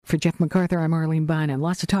For Jeff MacArthur, I'm Arlene Bynon.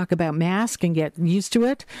 Lots to talk about masks and get used to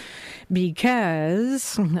it,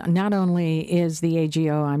 because not only is the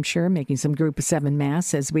AGO, I'm sure, making some Group of 7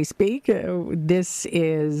 masks as we speak, this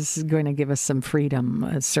is going to give us some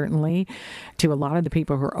freedom, certainly, to a lot of the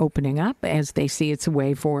people who are opening up as they see it's a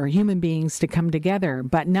way for human beings to come together.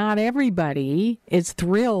 But not everybody is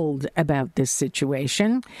thrilled about this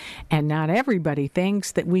situation, and not everybody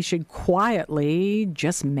thinks that we should quietly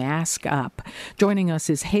just mask up. Joining us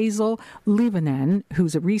is Hazel Leevanen,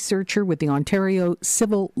 who's a researcher with the Ontario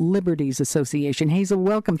Civil Liberties Association. Hazel,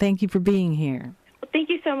 welcome. Thank you for being here. Thank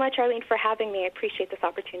you so much, Arlene, for having me. I appreciate this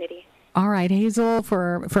opportunity. All right, Hazel,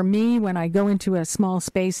 for me, when I go into a small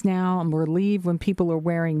space now, I'm relieved when people are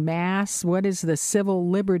wearing masks. What is the civil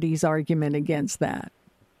liberties argument against that?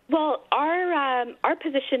 Well, our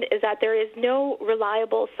position is that there is no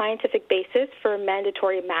reliable scientific basis for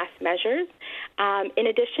mandatory mask measures. In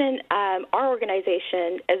addition, our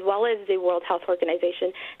organization, as well as the World Health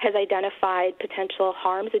Organization, has identified potential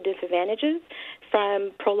harms and disadvantages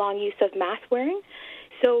from prolonged use of mask wearing.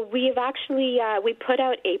 So we have actually we put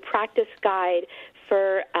out a practice guide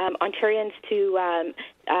for Ontarians to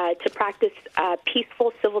practice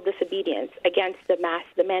peaceful civil disobedience against the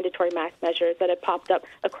mandatory mask measures that have popped up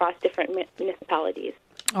across different municipalities.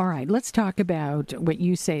 All right, let's talk about what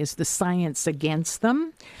you say is the science against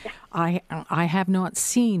them. I have not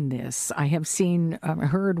seen this. I have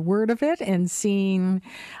heard word of it and seen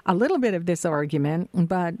a little bit of this argument,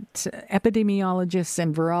 but epidemiologists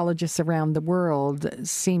and virologists around the world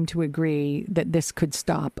seem to agree that this could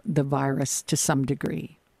stop the virus to some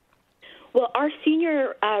degree. Well, our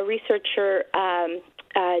senior researcher,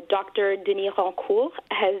 Dr. Denis Rancourt,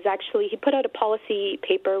 he put out a policy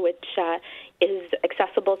paper which is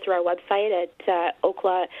accessible through our website at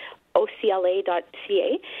ocla.ca,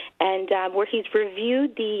 and where he's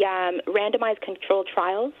reviewed the randomized controlled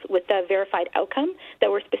trials with a verified outcome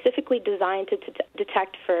that were specifically designed to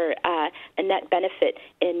detect for a net benefit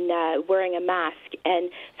in wearing a mask.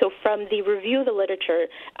 And so from the review of the literature,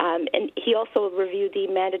 and he also reviewed the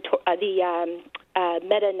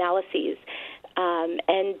meta-analyses,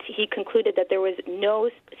 and he concluded that there was no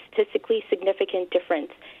statistically significant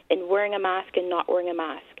difference in wearing a mask and not wearing a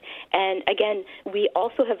mask. And again, we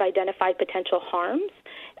also have identified potential harms.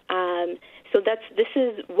 So this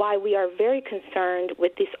is why we are very concerned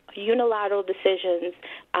with these unilateral decisions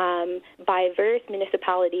by various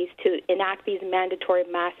municipalities to enact these mandatory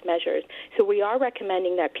mask measures. So we are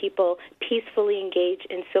recommending that people peacefully engage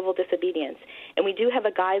in civil disobedience. And we do have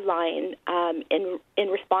a guideline in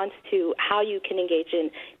response to how you can engage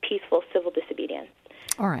in peaceful civil disobedience.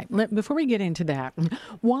 All right. Before we get into that,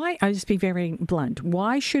 I'll just be very blunt.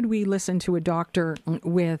 Why should we listen to a doctor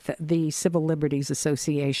with the Civil Liberties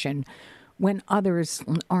Association when others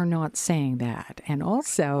are not saying that? And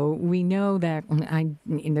also, we know that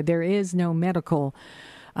there is no medical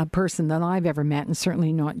person that I've ever met, and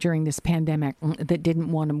certainly not during this pandemic, that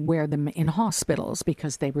didn't want to wear them in hospitals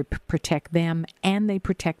because they would protect them and they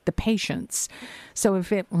protect the patients. So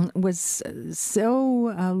if it was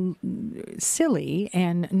so silly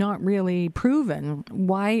and not really proven,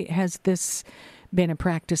 why has this been a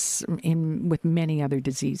practice with many other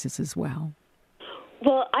diseases as well?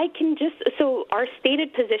 Well, so our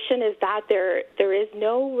stated position is that there is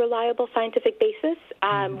no reliable scientific basis.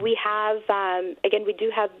 We have, we do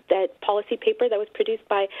have that policy paper that was produced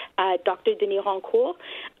by Dr. Denis Rancourt.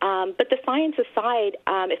 But the science aside,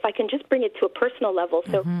 if I can just bring it to a personal level.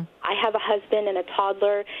 So I have a husband and a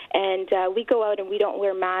toddler, and we go out and we don't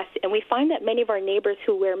wear masks. And we find that many of our neighbors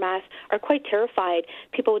who wear masks are quite terrified.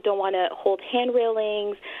 People don't want to hold hand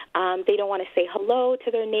railings. They don't want to say hello to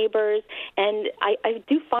their neighbors. And I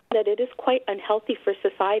do find that it is quite unhealthy for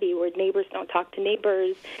society where neighbors don't talk to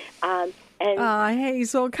neighbors.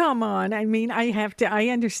 Hazel, come on. I mean, I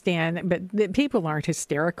understand, but people aren't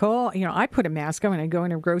hysterical. You know, I put a mask on when I go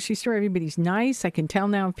in a grocery store. Everybody's nice. I can tell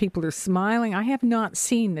now if people are smiling. I have not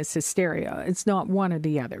seen this hysteria. It's not one or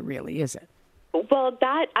the other, really, is it? Well,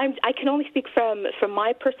 I can only speak from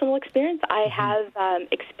my personal experience. I have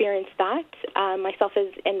experienced that myself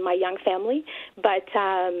and my young family, but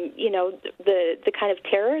the kind of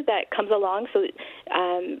terror that comes along. So,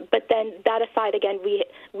 but then that aside, again,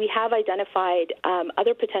 we have identified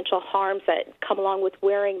other potential harms that come along with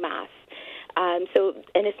wearing masks. And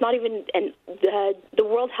it's not even, and the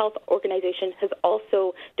World Health Organization has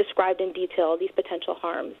also described in detail these potential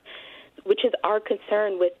harms, which is our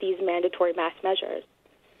concern with these mandatory mask measures.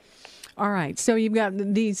 All right. So you've got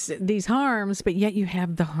these harms, but yet you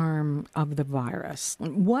have the harm of the virus.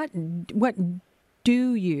 What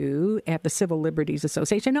do you at the Civil Liberties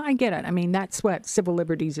Association? No, I get it. I mean, that's what civil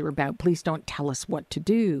liberties are about. Please don't tell us what to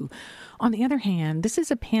do. On the other hand, this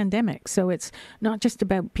is a pandemic, so it's not just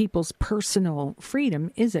about people's personal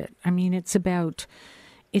freedom, is it? I mean, it's about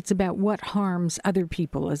what harms other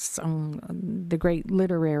people. As the great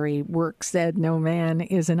literary work said, no man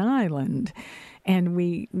is an island. And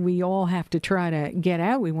we all have to try to get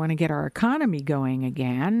out. We want to get our economy going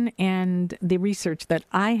again. And the research that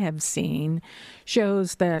I have seen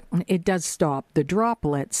shows that it does stop the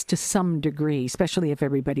droplets to some degree, especially if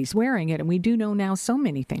everybody's wearing it. And we do know now so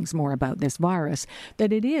many things more about this virus,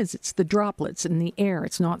 that it's the droplets in the air.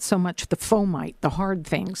 It's not so much the fomite, the hard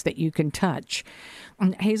things that you can touch.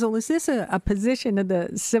 Hazel, is this a position of the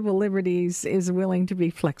civil liberties is willing to be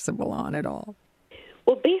flexible on at all?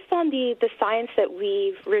 Well, based on the science that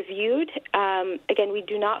we've reviewed, again, we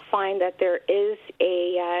do not find that there is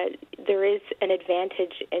an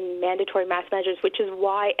advantage in mandatory mask measures, which is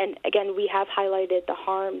why, and again, we have highlighted the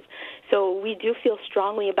harms. So we do feel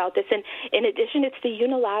strongly about this. And in addition, it's the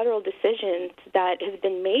unilateral decision that has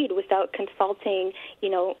been made without consulting,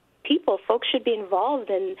 people. Folks should be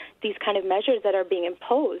involved in these kind of measures that are being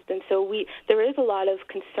imposed, and so there is a lot of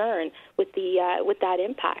concern with that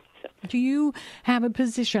impact. Do you have a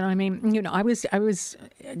position? I mean, I was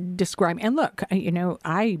describing, and look,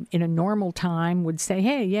 I in a normal time would say,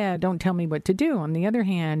 hey, yeah, don't tell me what to do. On the other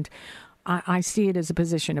hand, I see it as a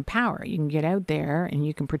position of power. You can get out there and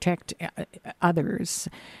you can protect others,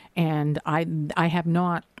 and I have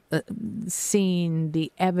not seen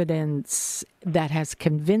the evidence that has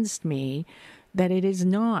convinced me that it is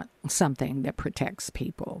not something that protects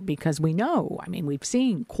people, because we know, we've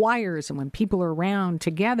seen choirs, and when people are around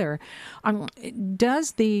together,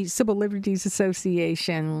 does the Civil Liberties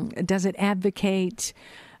Association, does it advocate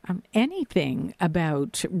anything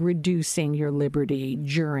about reducing your liberty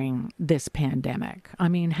during this pandemic?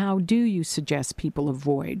 How do you suggest people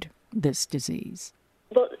avoid this disease?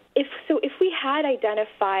 Well, if we had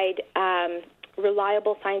identified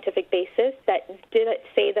reliable scientific basis that did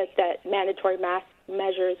say that mandatory mask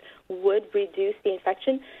measures would reduce the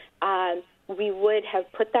infection, we would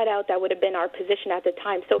have put that out. That would have been our position at the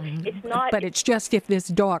time. So it's not. But it's just if this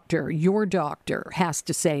your doctor, has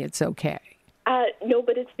to say it's okay. No,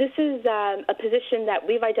 but this is a position that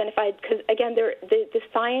we've identified because, again, the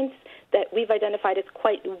science that we've identified is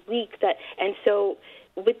quite weak. And so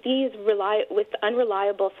with with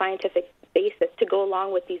unreliable scientific basis to go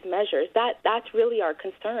along with these measures, that's really our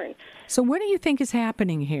concern. So what do you think is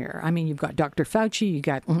happening here? You've got Dr. Fauci, you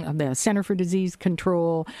got the Center for Disease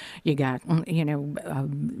Control, you got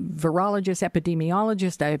virologists,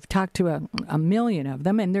 epidemiologists. I've talked to a million of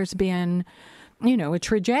them, and there's been a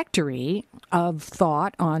trajectory of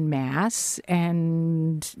thought on masks,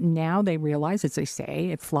 and now they realize, as they say,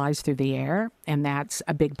 it flies through the air, and that's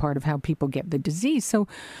a big part of how people get the disease. So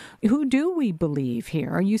who do we believe here?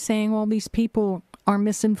 Are you saying all these people are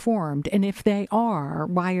misinformed? And if they are,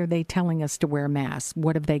 why are they telling us to wear masks?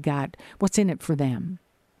 What have they got? What's in it for them?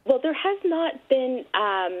 Well, there has not been,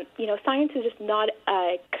 science is just not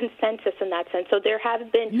a consensus in that sense. So there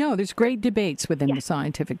have been... No, there's great debates within the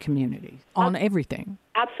scientific community on everything.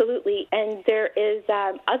 Absolutely. And there is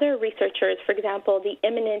other researchers, for example, the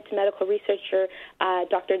eminent medical researcher,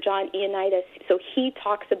 Dr. John Ioannidis. So he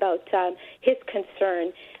talks about his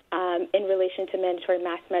concern in relation to mandatory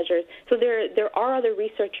mask measures. So there are other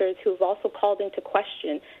researchers who have also called into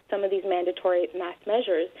question some of these mandatory mask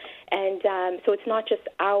measures, and so it's not just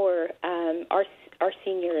our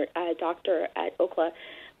senior doctor at OCLA.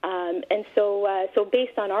 And so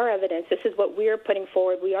based on our evidence, this is what we're putting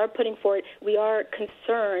forward. We are concerned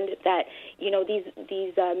that these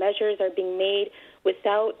measures are being made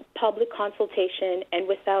without public consultation and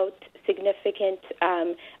without significant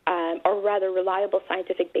or rather reliable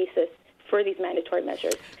scientific basis for these mandatory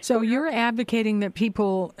measures. So you're advocating that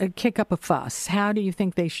people kick up a fuss. How do you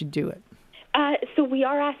think they should do it? So we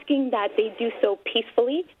are asking that they do so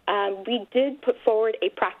peacefully. We did put forward a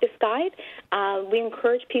practice guide. We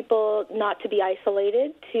encourage people not to be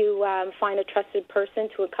isolated, to find a trusted person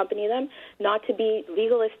to accompany them, not to be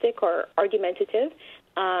legalistic or argumentative,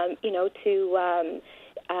 to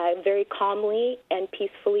very calmly and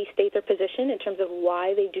peacefully state their position in terms of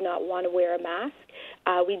why they do not want to wear a mask.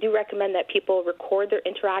 We do recommend that people record their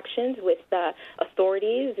interactions with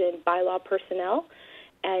authorities and bylaw personnel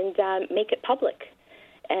and make it public.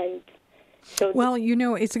 And So well,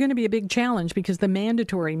 it's going to be a big challenge because the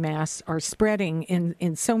mandatory masks are spreading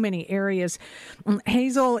in so many areas.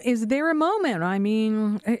 Hazel, is there a moment? I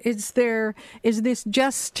mean, is this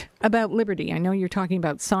just about liberty? I know you're talking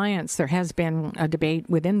about science. There has been a debate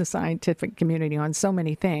within the scientific community on so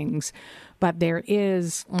many things, but there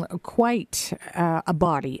is quite a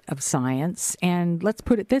body of science. And let's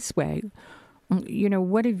put it this way.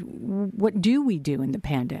 What do we do in the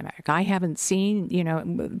pandemic? I haven't seen,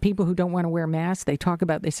 people who don't want to wear masks. They talk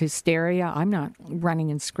about this hysteria. I'm not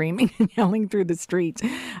running and screaming and yelling through the streets.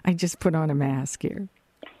 I just put on a mask here.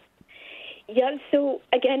 Yeah, so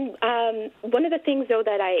again, one of the things, though,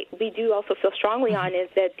 that we do also feel strongly on is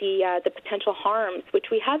that the potential harms, which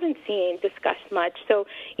we haven't seen discussed much. So,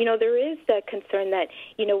 there is the concern that,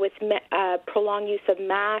 with prolonged use of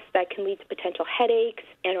masks, that can lead to potential headaches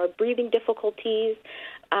and or breathing difficulties.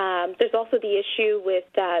 There's also the issue with,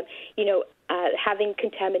 having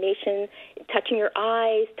contamination, touching your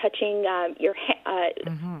eyes, touching your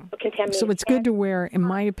contaminated. So it's good to wear, in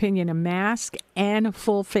my opinion, a mask and a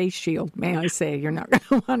full face shield. May I say, you're not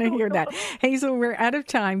going to want to hear that. Hazel, we're out of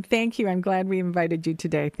time. Thank you. I'm glad we invited you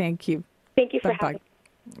today. Thank you. Thank you for having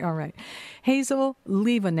me. All right. Hazel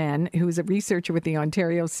Leevanen, who is a researcher with the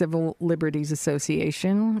Ontario Civil Liberties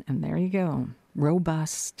Association. And there you go.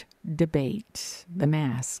 Robust debate. The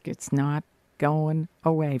mask. It's not going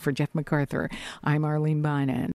away. For Jeff MacArthur, I'm Arlene Bynon.